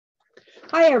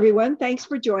Hi, everyone. Thanks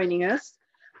for joining us.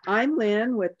 I'm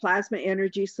Lynn with Plasma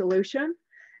Energy Solution,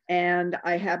 and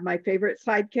I have my favorite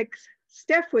sidekick,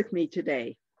 Steph, with me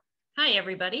today. Hi,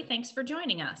 everybody. Thanks for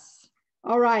joining us.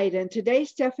 All right, and today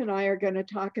Steph and I are going to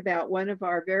talk about one of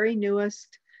our very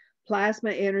newest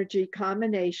plasma energy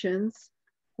combinations,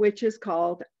 which is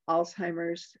called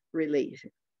Alzheimer's relief.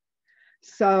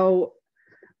 So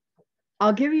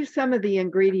I'll give you some of the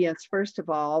ingredients, first of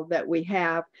all, that we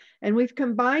have. And we've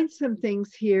combined some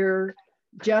things here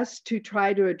just to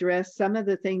try to address some of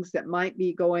the things that might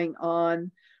be going on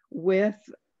with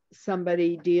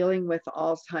somebody dealing with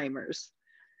Alzheimer's.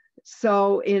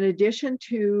 So in addition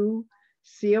to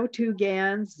CO2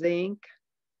 GANs, zinc,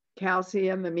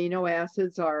 calcium, amino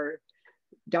acids are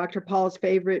Dr. Paul's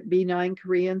favorite B9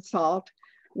 Korean salt.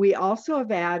 We also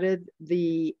have added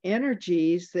the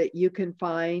energies that you can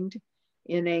find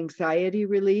in anxiety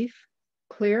relief,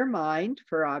 clear mind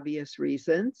for obvious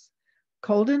reasons,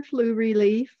 cold and flu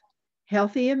relief,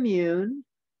 healthy immune,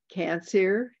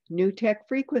 cancer, new tech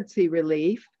frequency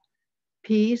relief,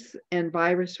 peace, and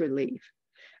virus relief.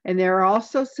 And there are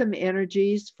also some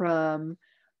energies from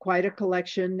quite a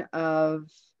collection of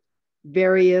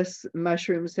various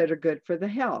mushrooms that are good for the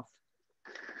health.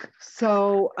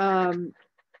 So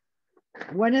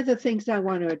one of the things I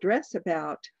want to address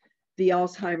about the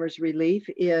Alzheimer's relief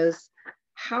is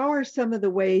how are some of the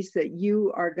ways that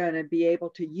you are going to be able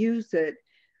to use it,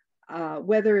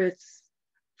 whether it's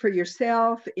for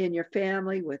yourself, in your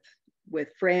family, with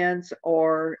friends,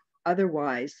 or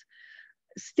otherwise.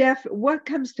 Steph, what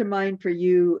comes to mind for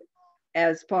you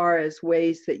as far as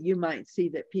ways that you might see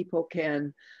that people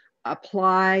can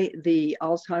apply the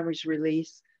Alzheimer's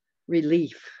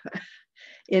relief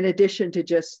in addition to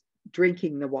just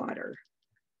drinking the water?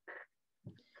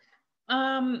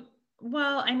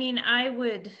 Well, I mean,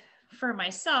 for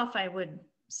myself, I would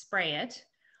spray it,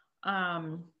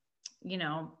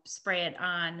 spray it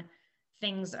on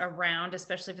things around,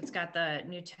 especially if it's got the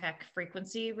new tech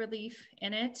frequency relief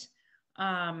in it.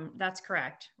 That's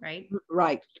correct, right?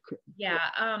 Right.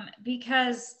 Yeah.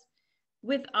 Because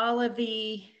with all of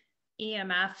the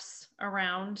EMFs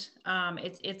around,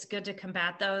 it's good to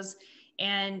combat those.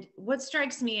 And what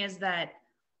strikes me is that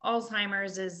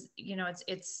Alzheimer's is,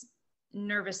 it's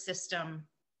nervous system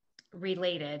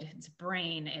related, it's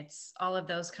brain, it's all of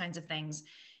those kinds of things.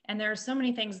 And there are so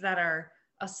many things that are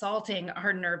assaulting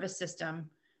our nervous system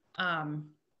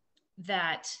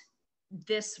that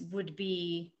this would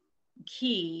be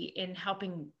key in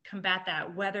helping combat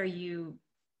that, whether you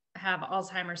have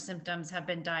Alzheimer's symptoms, have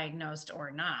been diagnosed or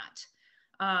not.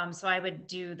 So I would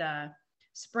do the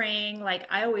spraying. Like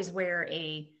I always wear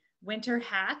a winter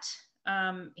hat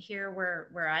here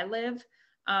where I live.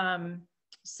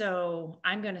 So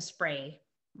I'm going to spray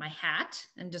my hat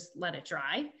and just let it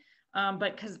dry.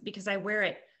 But because I wear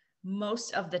it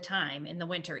most of the time in the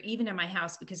winter, even in my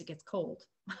house, because it gets cold.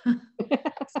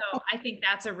 So I think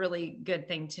that's a really good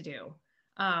thing to do.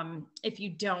 If you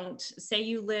don't, say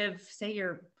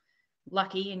you're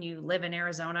lucky and you live in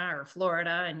Arizona or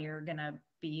Florida and you're going to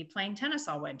be playing tennis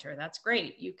all winter, that's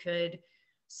great. You could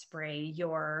spray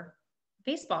your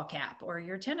baseball cap or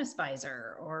your tennis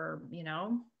visor or,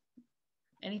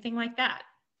 anything like that.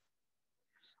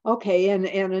 Okay, and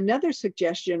another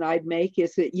suggestion I'd make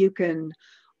is that you can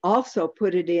also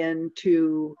put it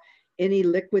into any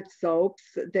liquid soaps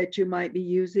that you might be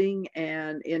using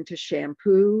and into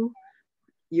shampoo.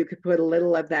 You could put a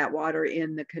little of that water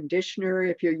in the conditioner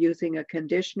if you're using a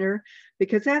conditioner,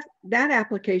 because that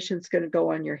application is going to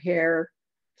go on your hair.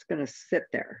 It's going to sit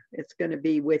there. It's going to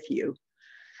be with you.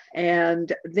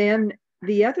 And then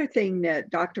the other thing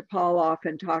that Dr. Paul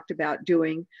often talked about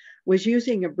doing was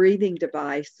using a breathing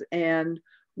device. And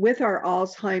with our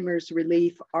Alzheimer's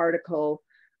relief article,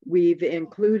 we've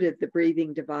included the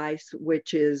breathing device,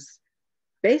 which is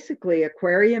basically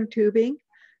aquarium tubing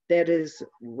that is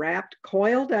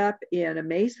coiled up in a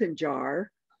mason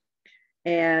jar.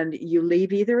 And you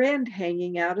leave either end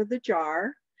hanging out of the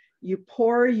jar. You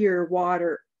pour your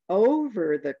water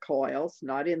over the coils,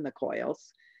 not in the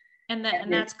coils. And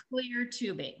that's clear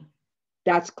tubing.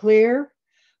 That's clear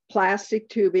plastic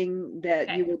tubing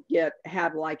that you would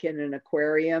have like in an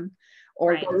aquarium,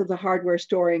 or go to the hardware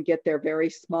store and get their very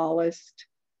smallest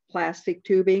plastic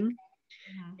tubing.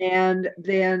 Mm-hmm. And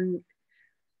then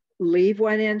leave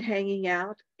one end hanging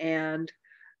out and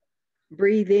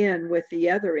breathe in with the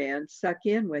other end, suck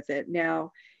in with it.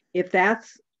 Now, if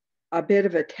that's a bit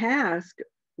of a task,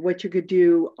 what you could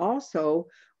do also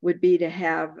would be to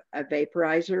have a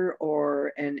vaporizer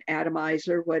or an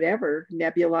atomizer, whatever,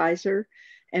 nebulizer,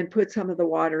 and put some of the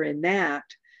water in that,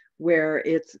 where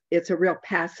it's a real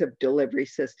passive delivery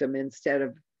system instead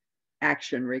of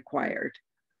action required.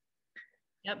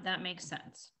 Yep, that makes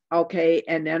sense. Okay,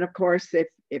 and then of course,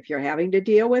 if you're having to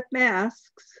deal with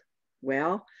masks,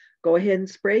 well, go ahead and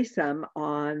spray some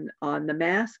on the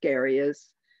mask areas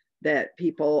that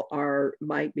people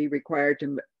might be required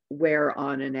to wear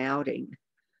on an outing.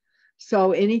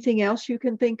 So anything else you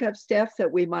can think of, Steph,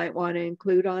 that we might want to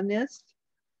include on this?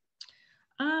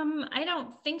 I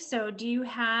don't think so. Do you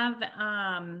have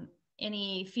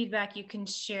any feedback you can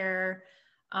share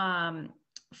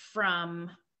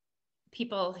from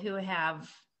people who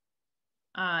have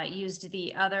used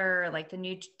the other, like the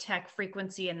new tech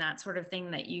frequency and that sort of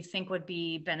thing, that you think would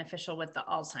be beneficial with the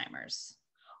Alzheimer's?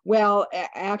 Well,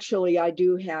 actually, I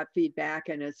do have feedback,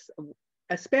 and it's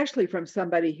especially from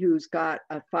somebody who's got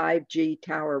a 5G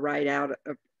tower right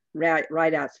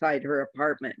outside her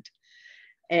apartment.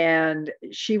 And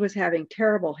she was having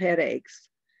terrible headaches.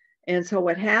 And so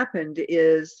what happened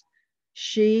is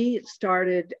she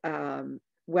started,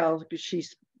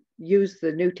 she's used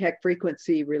the new tech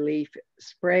frequency relief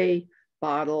spray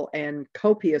bottle and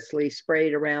copiously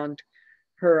sprayed around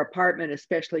her apartment,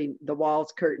 especially the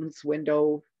walls, curtains,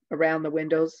 around the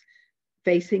windows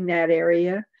facing that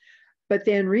area. But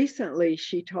then recently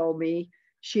she told me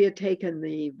she had taken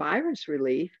the virus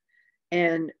relief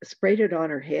and sprayed it on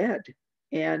her head.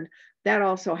 And that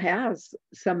also has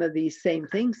some of these same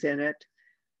things in it.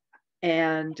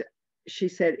 And she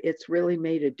said it's really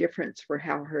made a difference for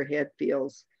how her head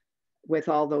feels with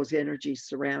all those energies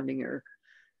surrounding her.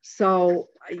 So,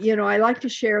 I like to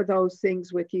share those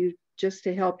things with you just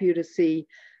to help you to see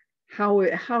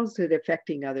how's it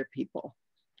affecting other people.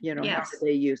 Yes. How are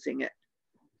they using it?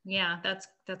 Yeah, that's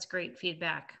great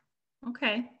feedback.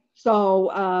 Okay.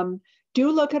 So do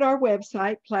look at our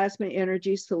website,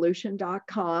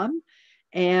 plasmaenergysolution.com.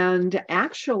 And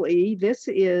actually, this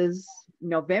is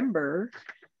November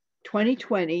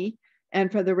 2020. And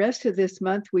for the rest of this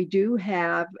month, we do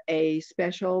have a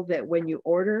special that when you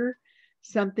order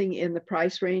something in the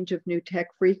price range of new tech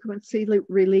frequency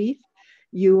relief,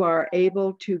 you are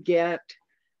able to get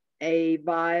a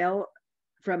vial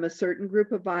from a certain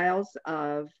group of vials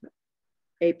of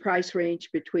a price range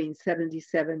between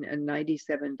 $77 and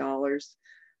 $97.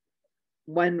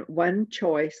 One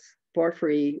choice for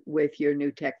free with your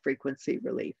new tech frequency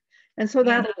relief. And so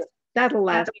that'll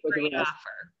last for the rest.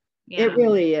 Offer. Yeah. It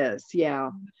really is.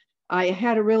 Yeah. I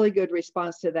had a really good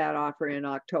response to that offer in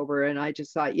October, and I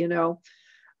just thought,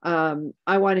 I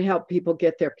want to help people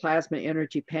get their plasma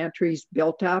energy pantries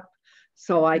built up.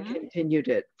 So I continued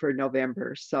it for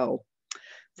November. So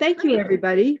thank you,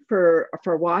 everybody, for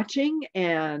watching.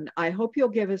 And I hope you'll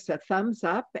give us a thumbs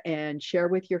up and share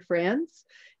with your friends.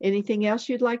 Anything else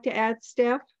you'd like to add,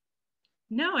 Steph?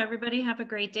 No, everybody have a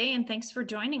great day, and thanks for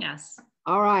joining us.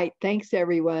 All right. Thanks,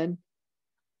 everyone.